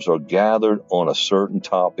Scriptures are gathered on a certain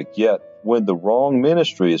topic. Yet, when the wrong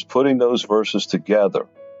ministry is putting those verses together,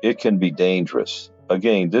 it can be dangerous.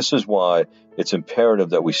 Again, this is why it's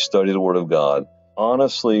imperative that we study the Word of God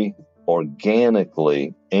honestly,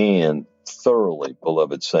 organically, and thoroughly,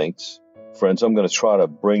 beloved saints. Friends, I'm going to try to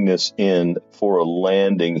bring this in for a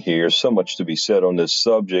landing here. So much to be said on this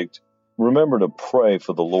subject. Remember to pray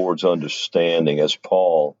for the Lord's understanding, as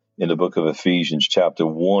Paul in the book of Ephesians chapter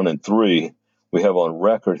 1 and 3, we have on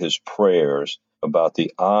record his prayers about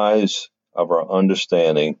the eyes of our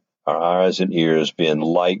understanding, our eyes and ears being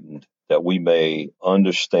enlightened, that we may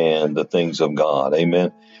understand the things of God.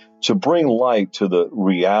 Amen. To bring light to the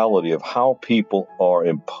reality of how people are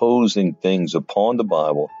imposing things upon the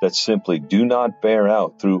Bible that simply do not bear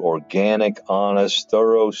out through organic, honest,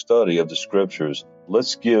 thorough study of the Scriptures.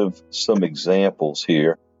 Let's give some examples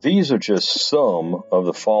here. These are just some of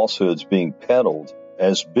the falsehoods being peddled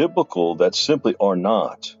as biblical that simply are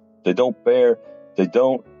not. They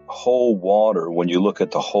don't hold water when you look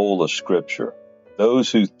at the whole of Scripture.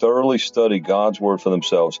 Those who thoroughly study God's Word for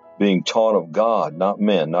themselves, being taught of God, not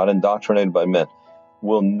men, not indoctrinated by men,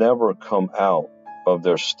 will never come out of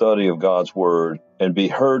their study of God's Word and be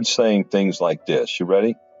heard saying things like this. You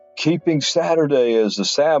ready? Keeping Saturday as the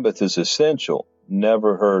Sabbath is essential.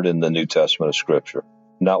 Never heard in the New Testament of Scripture.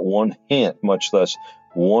 Not one hint, much less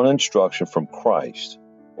one instruction from Christ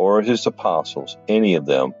or his apostles, any of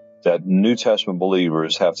them, that New Testament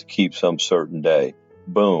believers have to keep some certain day.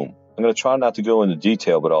 Boom. I'm going to try not to go into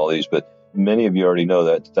detail about all these, but many of you already know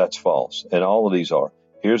that that's false. And all of these are.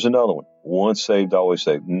 Here's another one. Once saved, always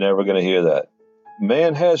saved. Never going to hear that.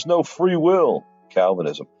 Man has no free will.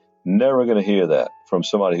 Calvinism. Never going to hear that from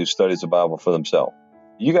somebody who studies the Bible for themselves.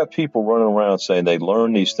 You got people running around saying they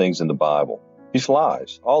learn these things in the Bible. These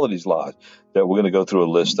lies, all of these lies that we're going to go through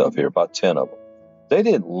a list of here, about 10 of them. They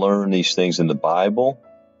didn't learn these things in the Bible.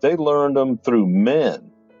 They learned them through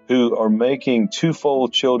men who are making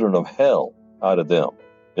twofold children of hell out of them,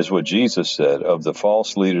 is what Jesus said of the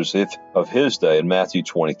false leaders of his day in Matthew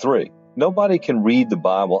 23. Nobody can read the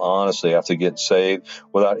Bible honestly after getting saved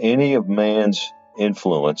without any of man's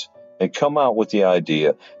influence and come out with the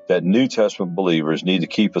idea that New Testament believers need to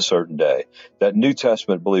keep a certain day, that New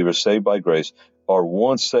Testament believers saved by grace are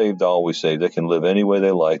once saved, always saved. They can live any way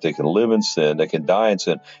they like. They can live in sin. They can die in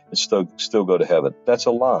sin and still go to heaven. That's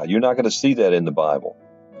a lie. You're not going to see that in the Bible.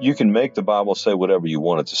 You can make the Bible say whatever you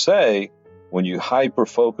want it to say when you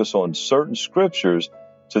hyper-focus on certain scriptures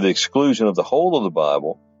to the exclusion of the whole of the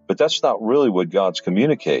Bible, but that's not really what God's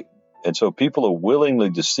communicating. And so people are willingly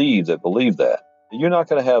deceived that believe that. You're not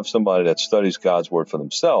going to have somebody that studies God's word for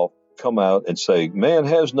themselves come out and say, man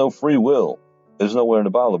has no free will. There's nowhere in the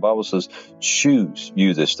Bible. The Bible says, choose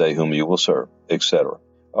you this day whom you will serve, etc.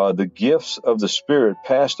 The gifts of the Spirit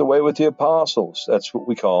passed away with the apostles. That's what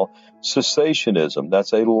we call cessationism.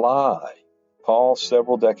 That's a lie. Paul,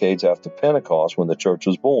 several decades after Pentecost, when the church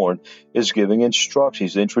was born, is giving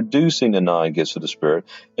instructions. He's introducing the 9 gifts of the Spirit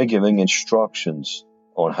and giving instructions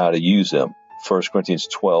on how to use them. 1 Corinthians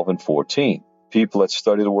 12 and 14. People that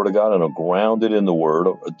study the Word of God and are grounded in the Word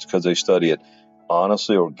because they study it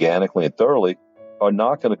honestly, organically, and thoroughly are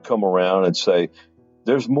not going to come around and say,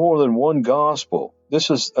 there's more than one gospel.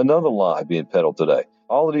 This is another lie being peddled today.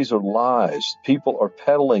 All of these are lies. People are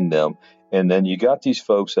peddling them. And then you got these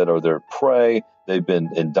folks that are their prey. They've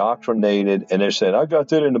been indoctrinated, and they're saying, I got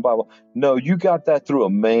that in the Bible. No, you got that through a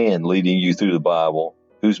man leading you through the Bible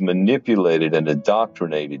who's manipulated and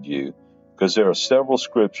indoctrinated you, because there are several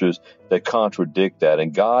scriptures that contradict that,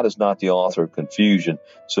 and God is not the author of confusion,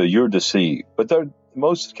 so you're deceived. But there are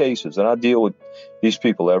most cases, and I deal with these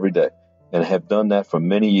people every day and have done that for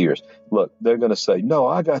many years. Look, they're going to say, no,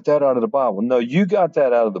 I got that out of the Bible. No, you got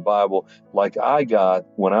that out of the Bible like I got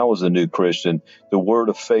when I was a new Christian, the Word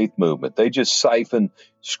of Faith movement. They just siphon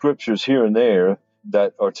scriptures here and there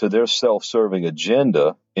that are to their self-serving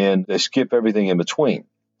agenda, and they skip everything in between.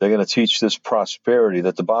 They're going to teach this prosperity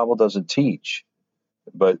that the Bible doesn't teach.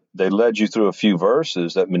 But they led you through a few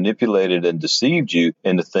verses that manipulated and deceived you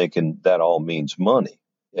into thinking that all means money,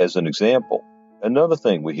 as an example. Another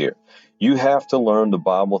thing we hear, you have to learn the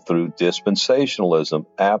Bible through dispensationalism,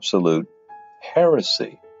 absolute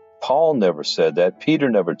heresy. Paul never said that. Peter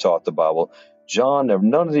never taught the Bible. John never,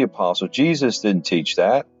 none of the apostles. Jesus didn't teach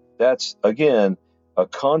that. That's, again, a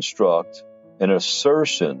construct, an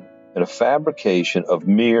assertion, and a fabrication of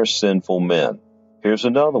mere sinful men. Here's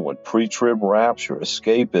another one, pre-trib rapture,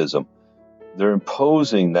 escapism. They're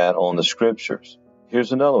imposing that on the scriptures.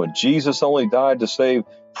 Here's another one, Jesus only died to save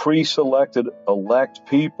pre-selected elect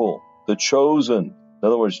people, the chosen. In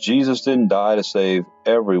other words, Jesus didn't die to save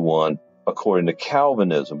everyone according to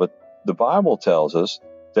Calvinism. But the Bible tells us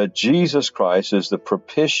that Jesus Christ is the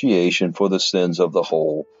propitiation for the sins of the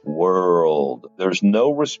whole world. There's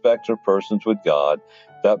no respect of persons with God.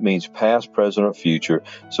 That means past, present, or future.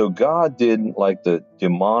 So God didn't, like the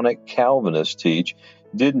demonic Calvinists teach,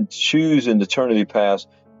 didn't choose in eternity past,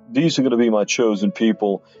 these are going to be my chosen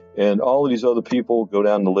people, and all of these other people go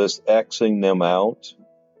down the list, Xing them out,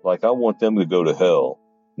 like I want them to go to hell.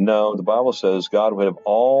 No, the Bible says God would have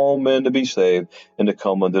all men to be saved and to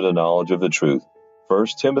come unto the knowledge of the truth. 1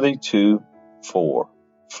 Timothy 2:4.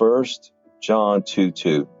 1 John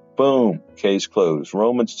 2:2. Boom, case closed.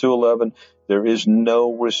 Romans 2:11. There is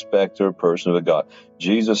no respecter of person of God.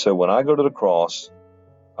 Jesus said, when I go to the cross,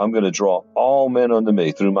 I'm going to draw all men unto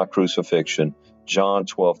me through my crucifixion. John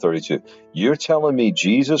 12:32. You're telling me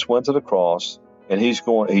Jesus went to the cross and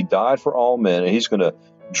he died for all men, and he's going to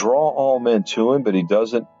draw all men to him, but he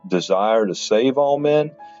doesn't desire to save all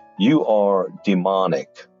men? You are demonic,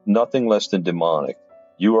 nothing less than demonic.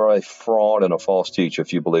 You are a fraud and a false teacher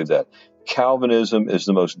if you believe that. Calvinism is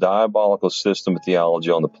the most diabolical system of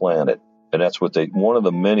theology on the planet. And that's what one of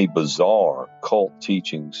the many bizarre cult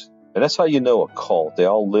teachings. And that's how you know a cult. They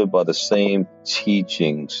all live by the same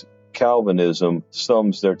teachings. Calvinism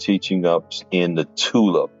sums their teaching up in the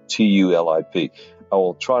tulip, T-U-L-I-P. I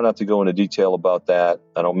will try not to go into detail about that.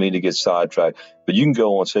 I don't mean to get sidetracked, but you can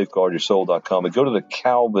go on safeguardyoursoul.com and go to the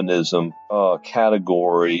Calvinism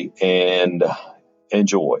category and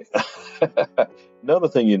enjoy. Another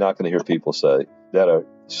thing you're not going to hear people say that are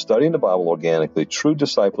studying the Bible organically, true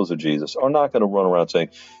disciples of Jesus, are not going to run around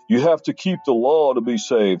saying, you have to keep the law to be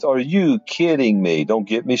saved. Are you kidding me? Don't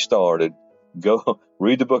get me started. Go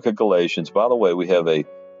read the book of Galatians. By the way, we have a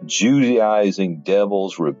Judaizing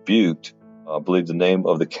Devils Rebuked, I believe the name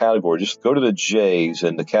of the category. Just go to the J's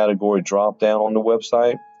and the category drop down on the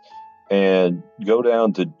website and go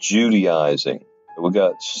down to Judaizing. We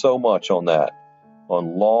got so much on that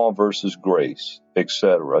on law versus grace,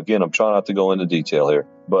 etc. Again, I'm trying not to go into detail here,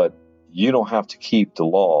 but you don't have to keep the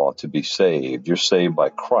law to be saved. You're saved by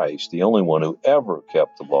Christ, the only one who ever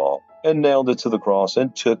kept the law and nailed it to the cross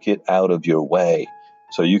and took it out of your way.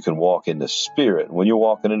 So you can walk in the Spirit. When you're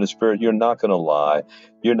walking in the Spirit, you're not going to lie.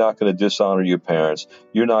 You're not going to dishonor your parents.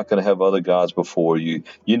 You're not going to have other gods before you.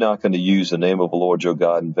 You're not going to use the name of the Lord your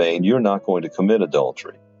God in vain. You're not going to commit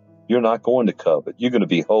adultery. You're not going to covet. You're going to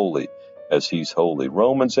be holy as he's holy.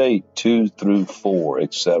 Romans 8:2-4,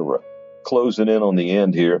 etc. Closing in on the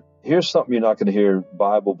end here. Here's something you're not going to hear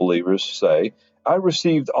Bible believers say. I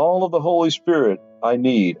received all of the Holy Spirit I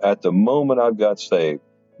need at the moment I've got saved.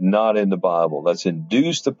 Not in the Bible. That's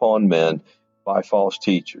induced upon men by false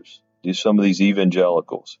teachers. Some of these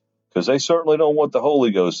evangelicals. Because they certainly don't want the Holy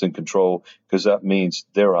Ghost in control, because that means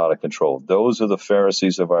they're out of control. Those are the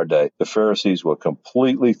Pharisees of our day. The Pharisees were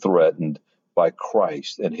completely threatened by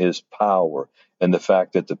Christ and his power and the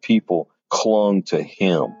fact that the people clung to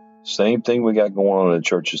him. Same thing we got going on in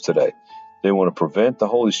churches today. They want to prevent the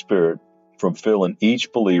Holy Spirit from filling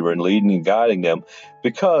each believer and leading and guiding them,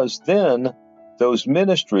 because then those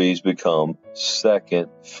ministries become second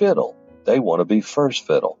fiddle. They want to be first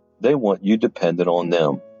fiddle. They want you dependent on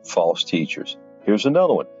them, false teachers. Here's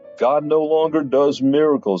another one. God no longer does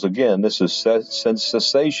miracles. Again, this is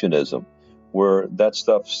cessationism, where that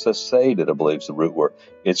stuff cessated, I believe is the root word.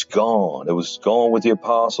 It's gone. It was gone with the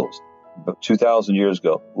apostles 2,000 years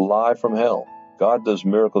ago. Lie from hell. God does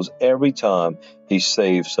miracles every time he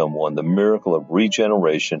saves someone. The miracle of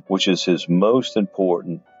regeneration, which is his most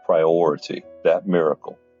important priority, that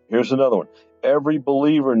miracle. Here's another one. Every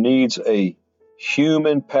believer needs a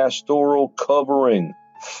human pastoral covering.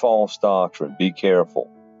 False doctrine. Be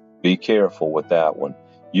careful. Be careful with that one.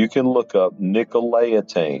 You can look up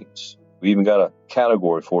Nicolaitanes. We even got a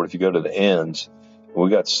category for it if you go to the ends. We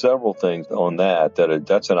got several things on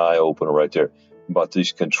that's an eye-opener right there, about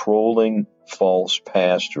these controlling false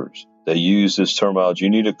pastors. They use this terminology.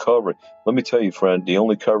 You need a covering. Let me tell you, friend, the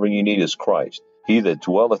only covering you need is Christ. He that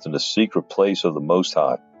dwelleth in the secret place of the Most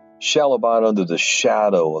High shall abide under the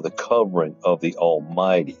shadow of the covering of the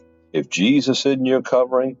Almighty. If Jesus isn't your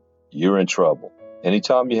covering, you're in trouble.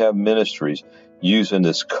 Anytime you have ministries using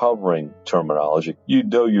this covering terminology, you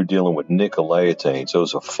know you're dealing with Nicolaitanes.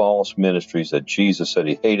 Those are false ministries that Jesus said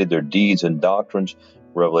he hated their deeds and doctrines.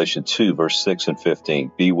 Revelation 2, verse 6 and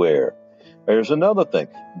 15. Beware. There's another thing.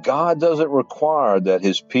 God doesn't require that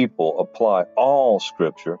his people apply all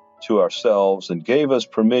Scripture to ourselves, and gave us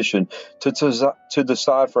permission to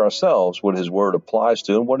decide for ourselves what his word applies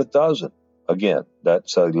to and what it doesn't. Again,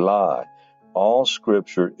 that's a lie. All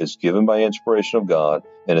Scripture is given by inspiration of God,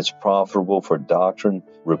 and it's profitable for doctrine,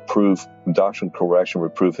 correction,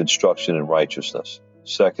 reproof, instruction, and righteousness.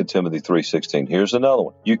 2 Timothy 3:16. Here's another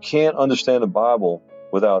one. You can't understand the Bible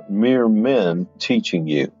without mere men teaching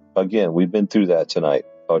you. Again, we've been through that today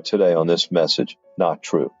on this message. Not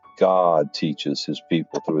true. God teaches his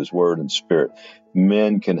people through his word and spirit.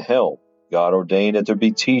 Men can help. God ordained that there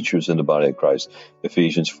be teachers in the body of Christ.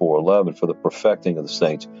 Ephesians 4:11, for the perfecting of the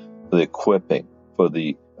saints, for the equipping, for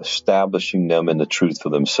the establishing them in the truth for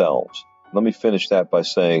themselves. Let me finish that by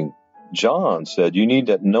saying, John said, you need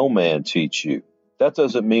that no man teach you. That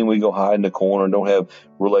doesn't mean we go hide in the corner and don't have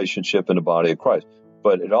relationship in the body of Christ.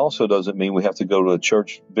 But it also doesn't mean we have to go to a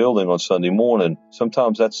church building on Sunday morning.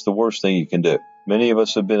 Sometimes that's the worst thing you can do. Many of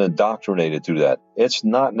us have been indoctrinated through that. It's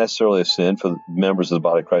not necessarily a sin for members of the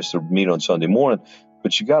body of Christ to meet on Sunday morning,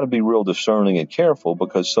 but you got to be real discerning and careful,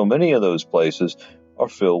 because so many of those places are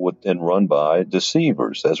filled with and run by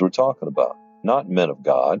deceivers, as we're talking about, not men of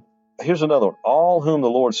God. Here's another one. All whom the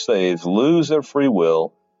Lord saves lose their free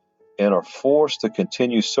will and are forced to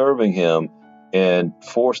continue serving him and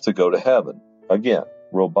forced to go to heaven. Again,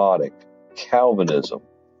 robotic, Calvinism.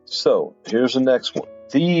 So here's the next one.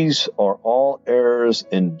 These are all errors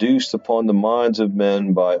induced upon the minds of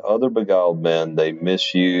men by other beguiled men. They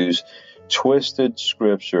misuse twisted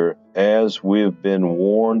Scripture, as we've been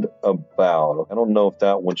warned about. I don't know if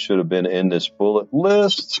that one should have been in this bullet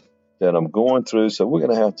list that I'm going through, so we're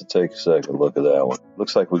going to have to take a second look at that one.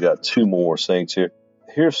 Looks like we got two more saints here.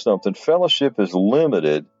 Here's something. Fellowship is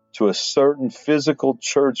limited to a certain physical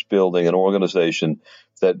church building and organization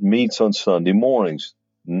that meets on Sunday mornings.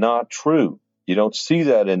 Not true. You don't see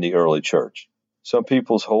that in the early church. Some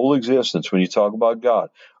people's whole existence, when you talk about God,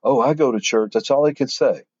 I go to church, that's all they can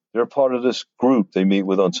say. They're part of this group they meet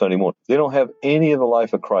with on Sunday morning. They don't have any of the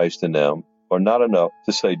life of Christ in them, or not enough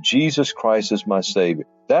to say, Jesus Christ is my Savior.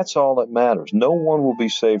 That's all that matters. No one will be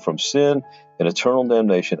saved from sin and eternal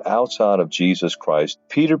damnation outside of Jesus Christ.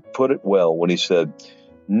 Peter put it well when he said,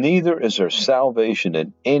 Neither is there salvation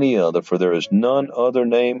in any other, for there is none other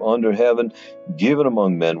name under heaven given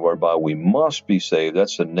among men whereby we must be saved.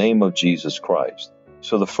 That's the name of Jesus Christ.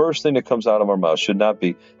 So the first thing that comes out of our mouth should not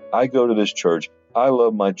be, I go to this church, I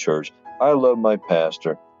love my church, I love my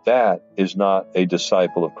pastor. That is not a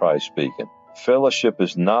disciple of Christ speaking. Fellowship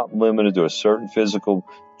is not limited to a certain physical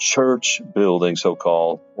church building,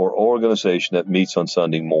 so-called, or organization that meets on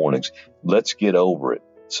Sunday mornings. Let's get over it.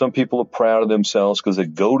 Some people are proud of themselves because they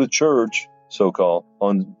go to church, so-called,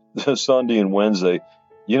 on Sunday and Wednesday.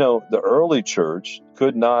 You know, the early church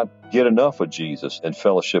could not get enough of Jesus and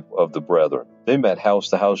fellowship of the brethren. They met house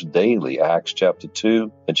to house daily, Acts chapter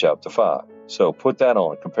 2 and chapter 5. So put that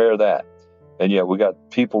on, compare that. And yet we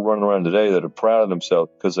got people running around today that are proud of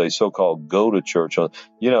themselves because they so-called go to church.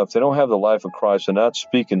 You know, if they don't have the life of Christ and not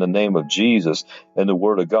speaking the name of Jesus and the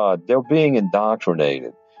Word of God, they're being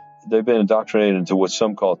indoctrinated. They've been indoctrinated into what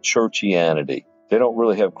some call churchianity. They don't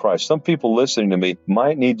really have Christ. Some people listening to me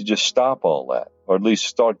might need to just stop all that, or at least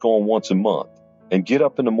start going once a month and get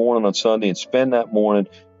up in the morning on Sunday and spend that morning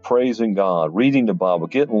praising God, reading the Bible,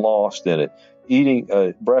 getting lost in it,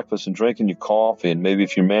 eating breakfast and drinking your coffee, and maybe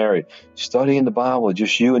if you're married, studying the Bible,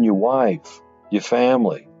 just you and your wife, your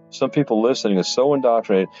family. Some people listening are so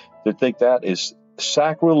indoctrinated they think that is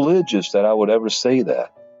sacrilegious that I would ever say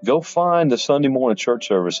that. Go find the Sunday morning church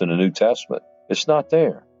service in the New Testament. It's not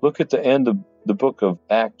there. Look at the end of the book of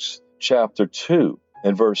Acts chapter 2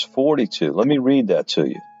 and verse 42. Let me read that to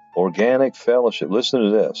you. Organic fellowship. Listen to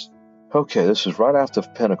this. Okay, this is right after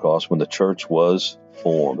Pentecost when the church was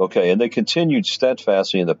formed. Okay, and they continued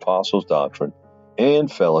steadfastly in the apostles' doctrine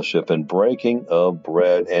and fellowship and breaking of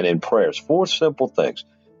bread and in prayers. 4 simple things.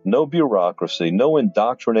 No bureaucracy, no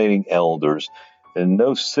indoctrinating elders, and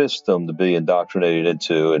no system to be indoctrinated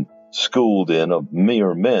into and schooled in of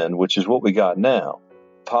mere men, which is what we got now.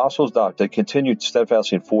 Apostles' doctrine, they continued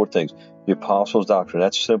steadfastly in 4 things. The apostles' doctrine,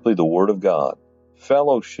 that's simply the Word of God.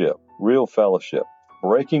 Fellowship, real fellowship.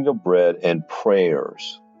 Breaking of bread and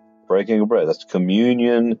prayers. Breaking of bread, that's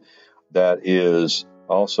communion. That is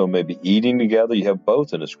also maybe eating together. You have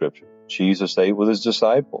both in the Scripture. Jesus ate with his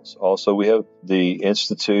disciples. Also, we have the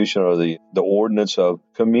institution or the ordinance of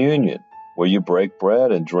communion, where you break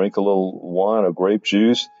bread and drink a little wine or grape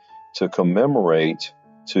juice to commemorate,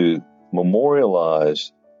 to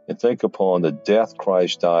memorialize, and think upon the death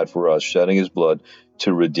Christ died for us, shedding his blood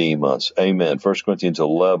to redeem us. Amen. 1 Corinthians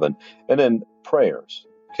 11. And then prayers.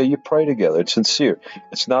 Okay, you pray together. It's sincere.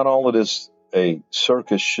 It's not all it is a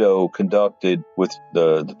circus show conducted with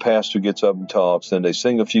the pastor gets up and talks, then they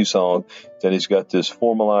sing a few songs, then he's got this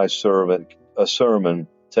formalized sermon,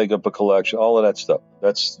 take up a collection, all of that stuff.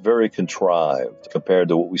 That's very contrived compared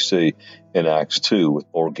to what we see in Acts 2 with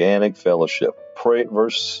organic fellowship. Pray,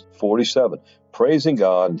 verse 47, praising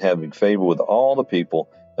God and having favor with all the people,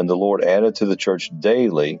 and the Lord added to the church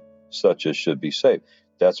daily such as should be saved.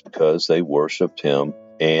 That's because they worshiped him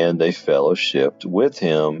and they fellowshipped with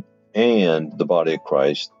him and the body of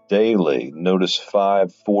Christ daily. Notice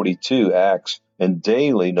 5:42, Acts. And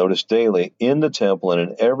daily, notice daily, in the temple and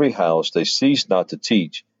in every house, they cease not to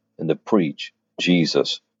teach and to preach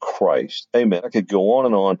Jesus Christ. Amen. I could go on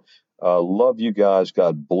and on. Love you guys.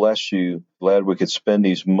 God bless you. Glad we could spend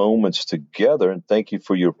these moments together. And thank you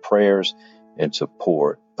for your prayers and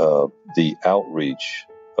support of the outreach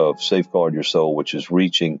of Safeguard Your Soul, which is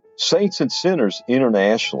reaching saints and sinners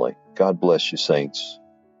internationally. God bless you, saints.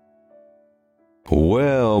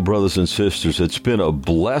 Well, brothers and sisters, it's been a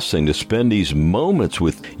blessing to spend these moments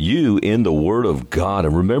with you in the Word of God.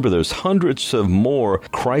 And remember, there's hundreds of more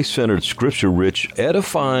Christ-centered, scripture-rich,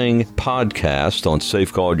 edifying podcasts on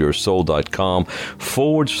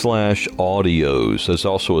safeguardyoursoul.com/audios. There's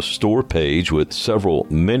also a store page with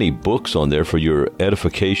many books on there for your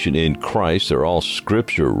edification in Christ. They're all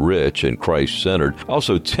scripture-rich and Christ-centered.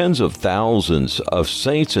 Also, tens of thousands of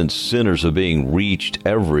saints and sinners are being reached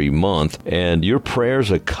every month. And your prayers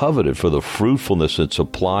are coveted for the fruitfulness and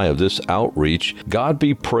supply of this outreach. God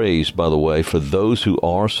be praised, by the way, for those who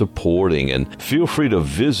are supporting. And feel free to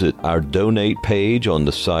visit our donate page on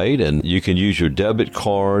the site, and you can use your debit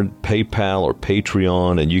card, PayPal, or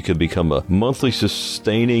Patreon, and you can become a monthly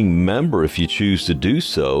sustaining member if you choose to do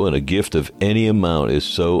so, and a gift of any amount is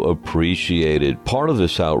so appreciated. Part of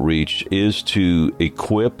this outreach is to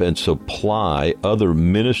equip and supply other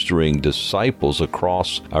ministering disciples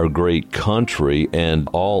across our great country and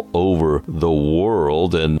all over the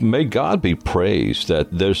world. And may God be praised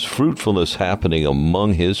that there's fruitfulness happening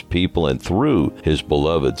among his people and through his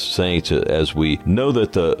beloved saints, as we know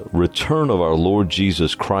that the return of our Lord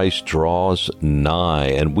Jesus Christ draws nigh.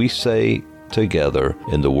 And we say together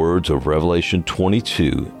in the words of Revelation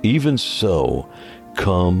 22, even so,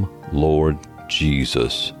 Come, Lord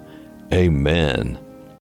Jesus. Amen